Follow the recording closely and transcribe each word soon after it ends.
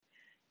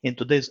In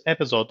today's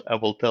episode, I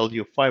will tell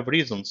you 5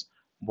 reasons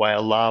why I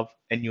love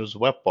a news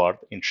web part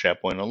in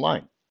SharePoint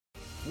Online.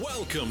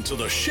 Welcome to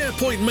the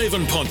SharePoint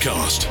Maven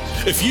podcast.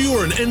 If you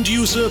are an end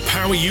user,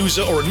 power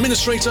user, or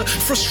administrator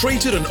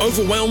frustrated and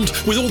overwhelmed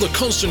with all the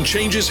constant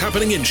changes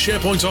happening in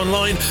SharePoint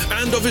Online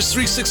and Office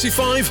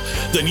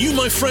 365, then you,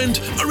 my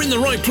friend, are in the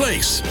right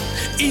place.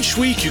 Each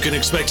week you can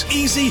expect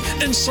easy,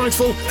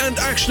 insightful, and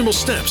actionable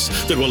steps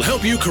that will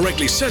help you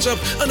correctly set up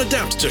and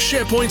adapt to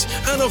SharePoint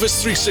and Office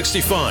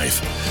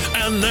 365.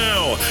 And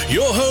now,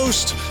 your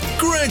host,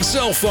 Greg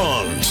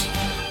Zelfond.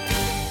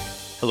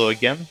 Hello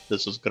again,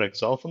 this is Greg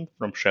Zelfond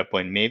from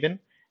SharePoint Maven,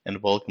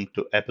 and welcome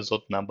to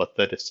episode number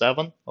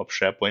 37 of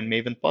SharePoint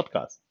Maven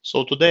podcast.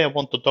 So today I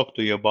want to talk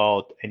to you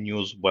about a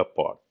news web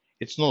part.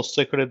 It's no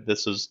secret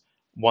this is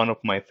one of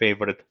my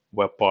favorite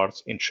web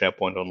parts in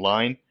SharePoint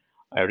Online.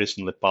 I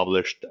recently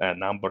published a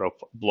number of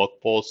blog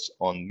posts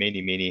on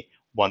many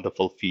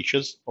wonderful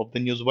features of the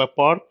news web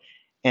part.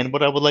 And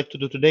what I would like to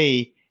do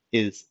today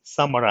is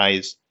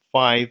summarize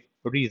 5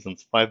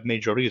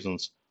 major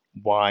reasons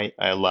why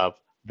I love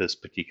this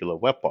particular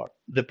web part.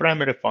 The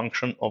primary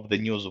function of the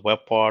news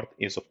web part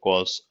is, of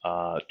course,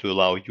 to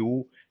allow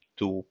you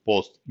to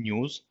post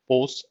news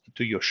posts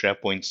to your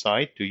SharePoint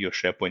site, to your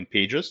SharePoint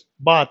pages.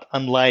 But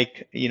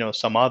unlike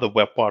some other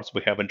web parts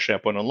we have in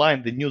SharePoint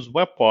Online, the news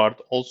web part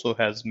also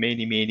has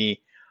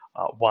many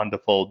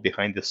wonderful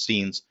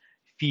behind-the-scenes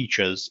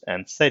features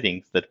and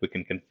settings that we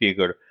can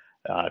configure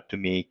to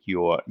make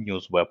your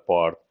news web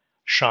part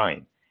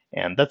shine.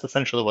 And that's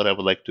essentially what I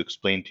would like to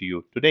explain to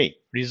you today.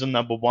 Reason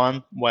number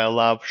one why I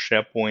love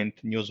SharePoint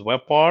News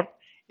Web Part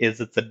is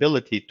its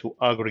ability to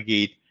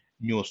aggregate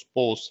news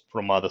posts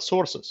from other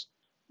sources.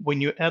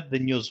 When you add the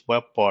News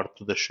Web Part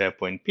to the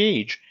SharePoint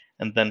page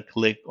and then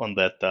click on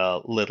that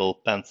little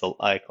pencil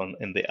icon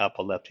in the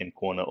upper left-hand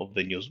corner of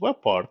the News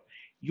Web Part,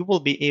 you will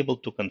be able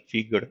to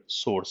configure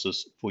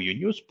sources for your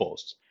news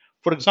posts.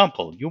 For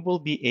example, you will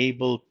be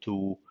able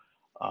to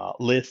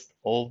list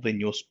all the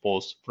news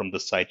posts from the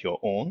site you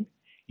own.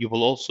 You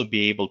will also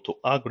be able to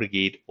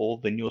aggregate all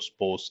the news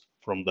posts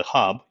from the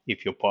hub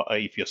if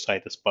your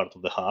site is part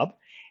of the hub.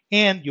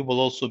 And you will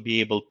also be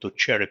able to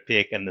cherry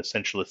pick and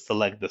essentially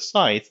select the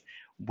sites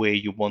where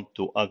you want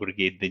to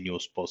aggregate the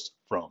news posts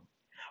from.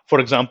 For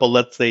example,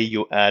 let's say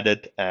you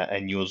added a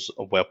news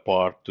web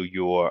part to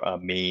your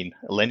main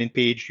landing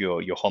page,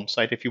 your home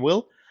site, if you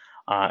will.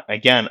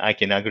 Again, I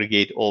can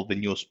aggregate all the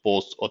news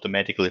posts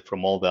automatically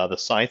from all the other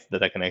sites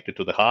that are connected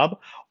to the hub,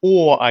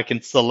 or I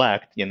can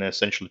select,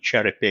 essentially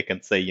cherry pick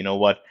and say, you know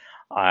what,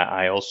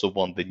 I also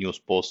want the news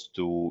posts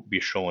to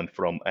be shown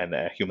from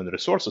a human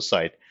resources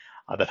site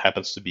that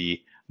happens to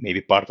be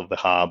maybe part of the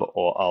hub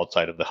or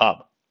outside of the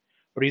hub.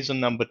 Reason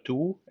number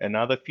two,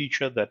 another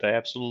feature that I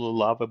absolutely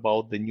love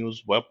about the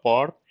news web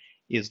part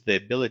is the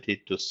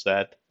ability to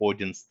set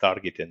audience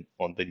targeting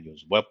on the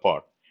news web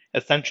part.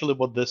 Essentially,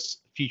 what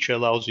this feature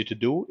allows you to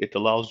do, it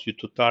allows you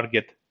to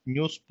target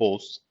news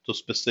posts to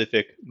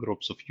specific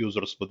groups of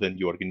users within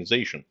your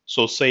organization.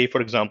 So say,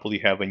 for example,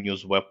 you have a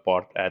news web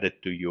part added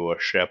to your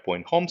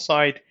SharePoint home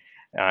site.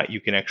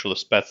 You can actually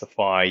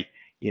specify,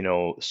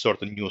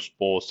 certain news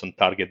posts and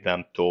target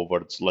them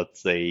towards,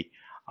 let's say,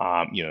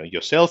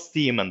 your sales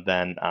team, and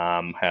then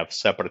have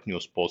separate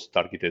news posts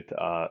targeted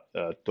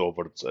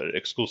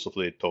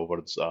exclusively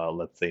towards,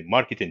 let's say,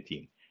 marketing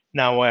team.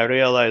 Now, I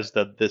realize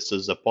that this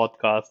is a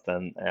podcast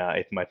and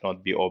it might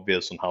not be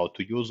obvious on how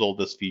to use all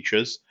these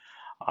features.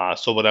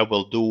 So what I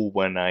will do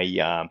when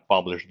I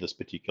publish this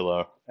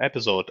particular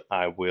episode,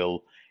 I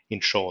will, in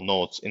show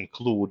notes,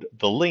 include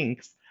the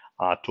links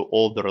to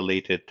all the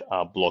related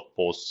blog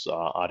posts,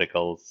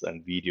 articles,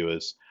 and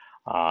videos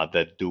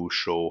that do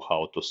show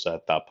how to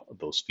set up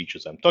those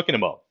features I'm talking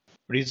about.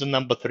 Reason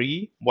number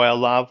three why I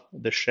love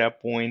the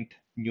SharePoint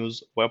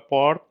News web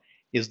part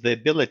is the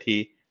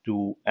ability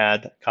to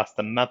add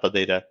custom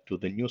metadata to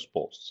the news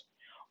posts.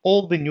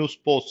 All the news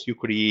posts you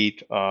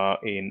create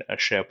in a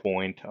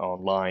SharePoint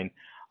Online,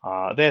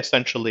 they're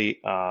essentially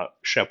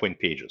SharePoint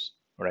pages,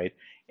 right?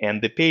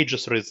 And the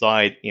pages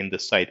reside in the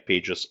site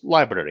pages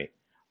library,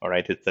 all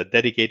right? It's a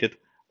dedicated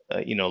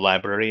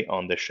library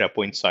on the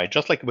SharePoint site.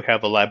 Just like we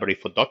have a library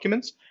for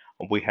documents,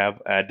 we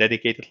have a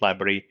dedicated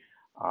library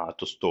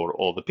to store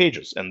all the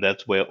pages, and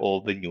that's where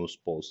all the news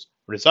posts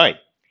reside.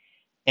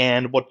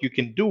 And what you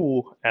can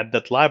do at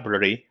that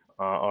library,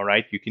 all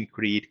right, you can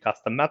create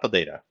custom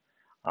metadata,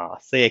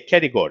 say a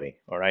category,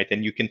 all right,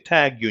 and you can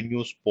tag your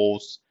news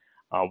posts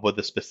with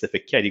a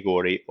specific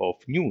category of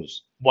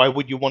news. Why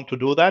would you want to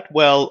do that?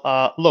 Well,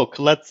 look,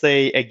 let's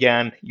say,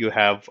 again, you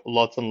have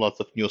lots and lots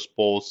of news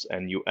posts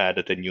and you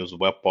added a news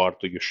web part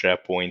to your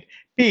SharePoint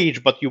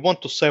page, but you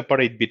want to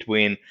separate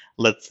between,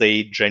 let's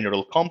say,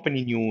 general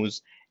company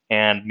news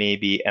and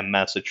maybe a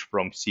message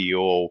from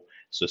CEO.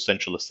 So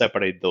essentially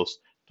separate those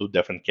two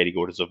different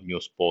categories of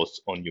news posts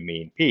on your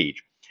main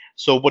page.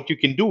 So what you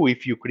can do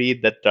if you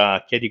create that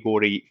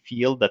category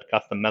field, that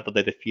custom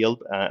metadata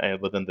field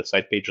within the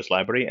site pages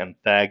library and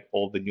tag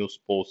all the news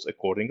posts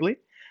accordingly,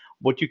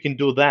 what you can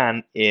do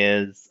then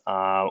is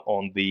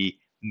on the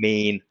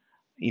main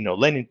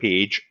landing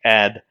page,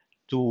 add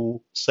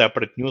two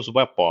separate news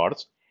web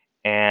parts,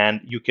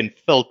 and you can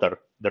filter.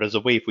 There is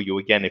a way for you,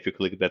 again, if you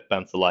click that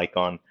pencil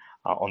icon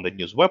on the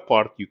news web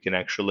part, you can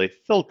actually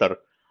filter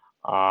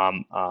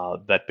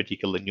that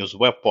particular news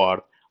web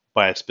part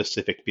by a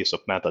specific piece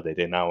of metadata,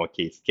 in our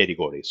case,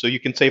 category. So you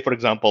can say, for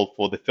example,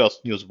 for the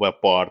first news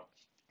web part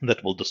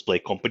that will display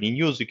company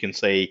news, you can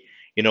say,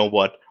 you know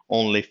what,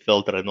 only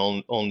filter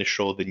and only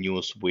show the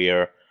news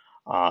where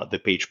the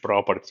page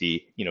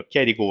property,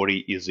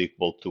 category is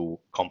equal to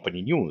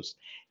company news.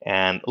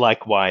 And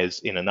likewise,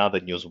 in another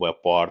news web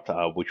part,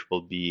 which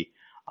will be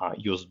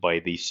used by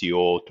the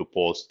CEO to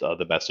post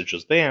the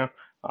messages there,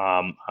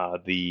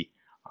 the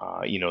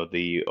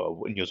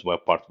news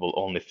web part will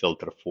only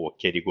filter for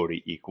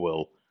category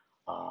equal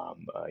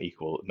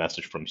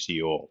message from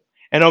CEO.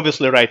 And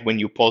obviously, right, when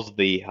you post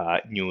the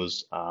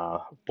news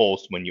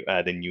post, when you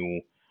add a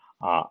new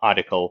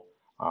article,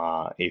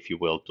 if you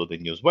will, to the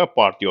news web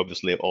part, you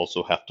obviously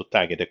also have to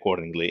tag it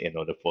accordingly in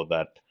order for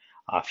that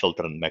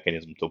filtering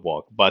mechanism to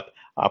work. But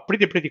a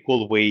pretty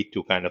cool way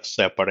to kind of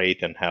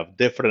separate and have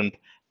different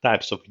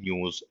types of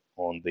news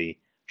on the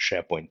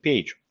SharePoint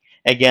page.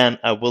 Again,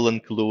 I will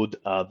include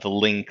the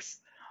links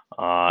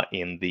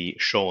in the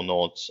show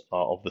notes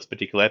of this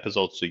particular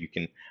episode, so you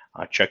can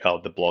check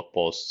out the blog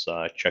posts,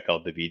 check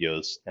out the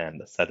videos,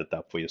 and set it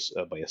up for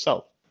by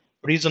yourself.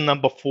 Reason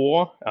number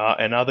 4,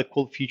 another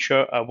cool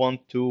feature I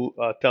want to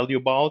tell you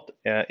about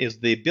is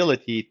the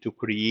ability to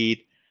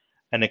create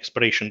an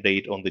expiration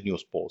date on the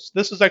news post.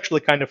 This is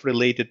actually kind of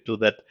related to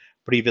that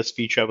previous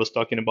feature I was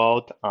talking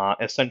about.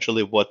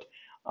 Essentially, what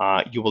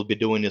you will be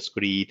doing is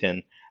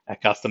creating a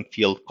custom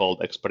field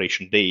called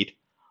expiration date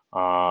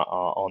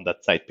on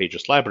that site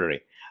pages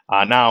library.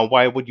 Now,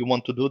 why would you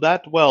want to do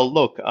that? Well,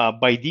 look,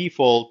 by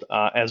default,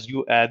 as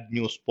you add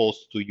news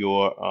posts to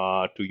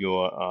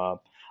your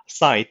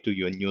site, to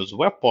your news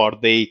web part,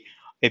 they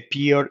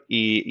appear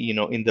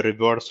in the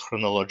reverse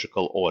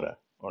chronological order.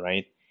 All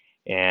right,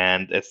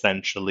 and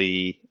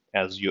essentially,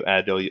 as you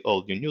add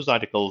all your news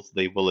articles,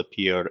 they will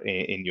appear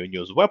in your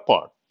news web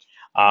part.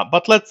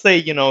 But let's say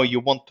you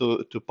want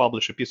to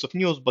publish a piece of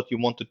news, but you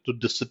want it to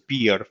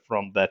disappear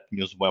from that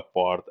news web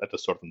part at a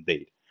certain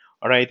date.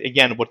 All right.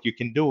 Again, what you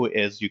can do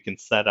is you can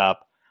set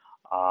up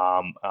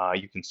a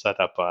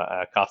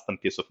custom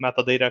piece of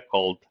metadata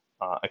called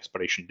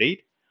expiration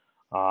date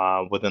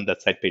within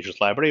that site pages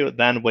library.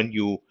 Then, when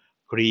you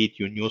create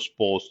your news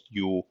post,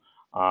 before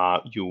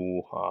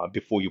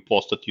you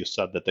post it, you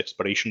set that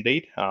expiration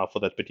date for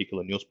that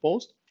particular news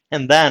post,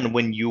 and then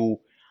when you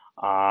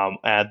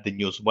add the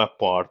news web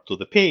part to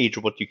the page,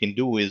 what you can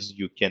do is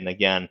you can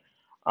again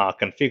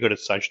configure it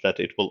such that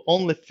it will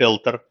only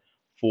filter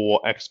for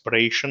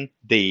expiration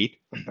date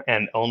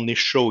and only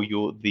show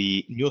you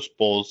the news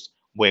posts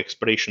where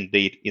expiration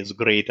date is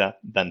greater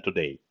than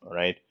today. All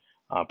right,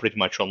 pretty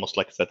much almost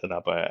like setting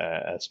up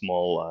a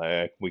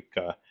small, quick,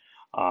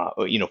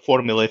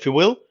 formula, if you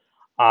will.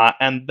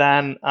 And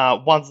then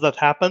once that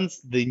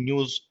happens, the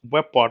news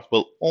web part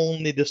will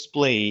only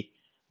display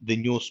the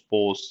news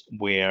posts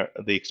where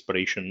the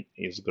expiration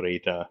is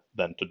greater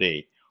than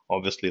today.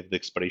 Obviously, if the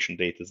expiration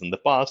date is in the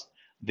past,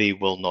 they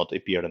will not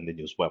appear in the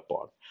news web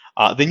part.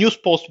 The news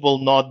post will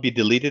not be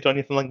deleted or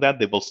anything like that.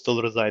 They will still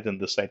reside in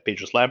the site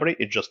pages library.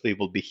 It just they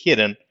will be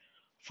hidden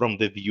from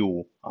the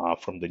view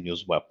from the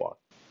news web part.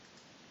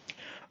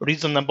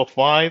 Reason number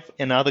 5,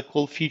 another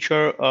cool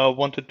feature I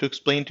wanted to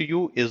explain to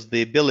you is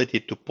the ability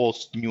to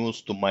post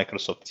news to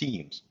Microsoft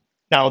Teams.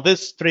 Now,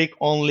 this trick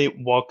only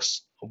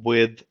works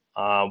with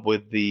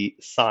the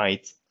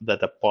sites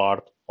that are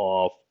part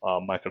of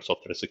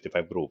Microsoft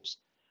 365 groups.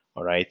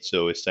 All right,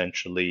 so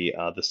essentially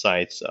the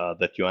sites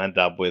that you end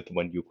up with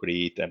when you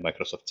create a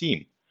Microsoft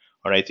team.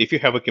 All right, if you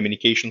have a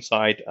communication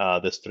site,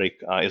 this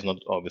trick is not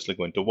obviously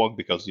going to work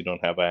because you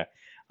don't have a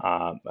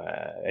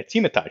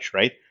team attached,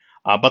 right?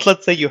 But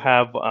let's say you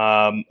have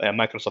a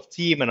Microsoft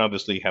team, and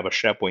obviously you have a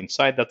SharePoint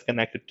site that's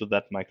connected to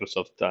that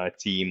Microsoft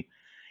team.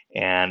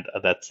 And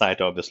that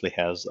site obviously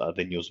has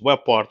the news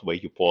web part where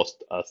you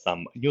post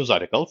some news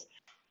articles.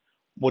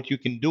 What you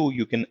can do,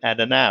 you can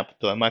add an app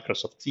to a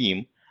Microsoft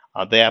team.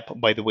 The app,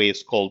 by the way,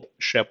 is called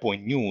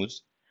SharePoint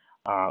News.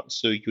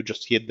 So you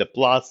just hit the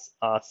plus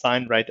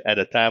sign right at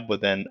a tab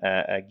within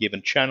a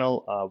given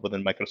channel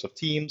within Microsoft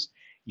Teams.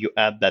 You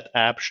add that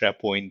app,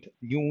 SharePoint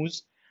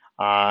News.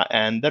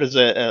 And there is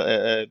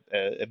a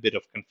bit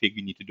of config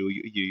you need to do.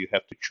 You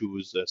have to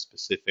choose a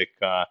specific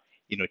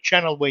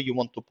channel where you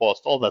want to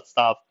post all that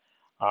stuff.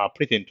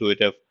 Pretty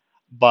intuitive.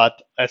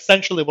 But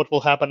essentially, what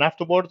will happen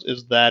afterwards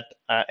is that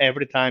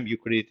every time you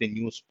create a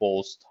news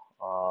post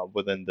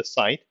within the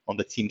site on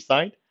the team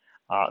site,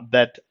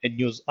 that a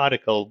news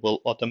article will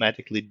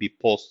automatically be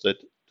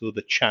posted to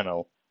the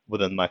channel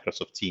within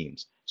Microsoft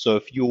Teams. So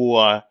if you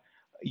are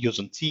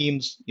using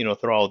Teams,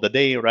 throughout the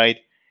day, right,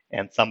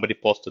 and somebody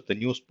posted the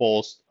news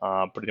post,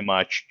 pretty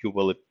much you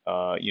will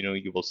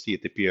see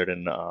it appear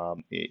in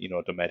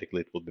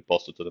automatically. It will be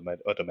posted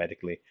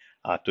automatically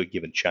to a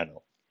given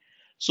channel.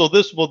 So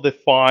this were the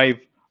 5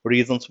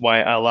 reasons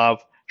why I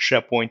love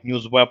SharePoint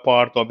News Web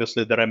Part.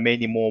 Obviously, there are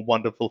many more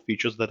wonderful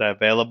features that are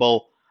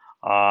available.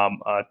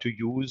 to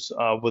use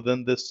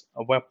within this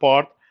web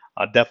part.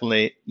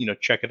 Definitely,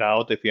 check it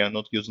out if you are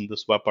not using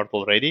this web part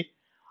already.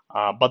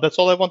 But that's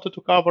all I wanted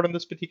to cover in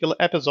this particular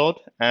episode,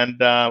 and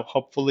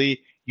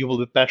hopefully you will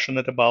be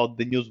passionate about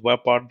the news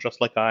web part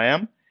just like I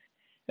am.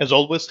 As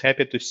always,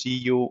 happy to see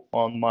you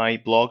on my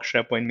blog,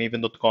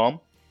 SharePointMaven.com,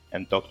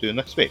 and talk to you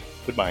next week.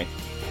 Goodbye.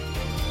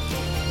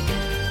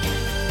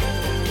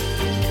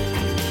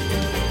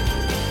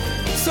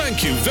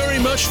 Thank you very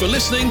much for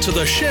listening to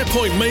the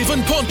SharePoint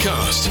Maven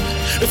podcast.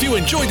 If you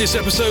enjoyed this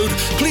episode,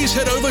 please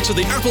head over to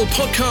the Apple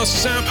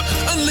Podcasts app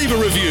and leave a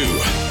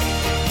review.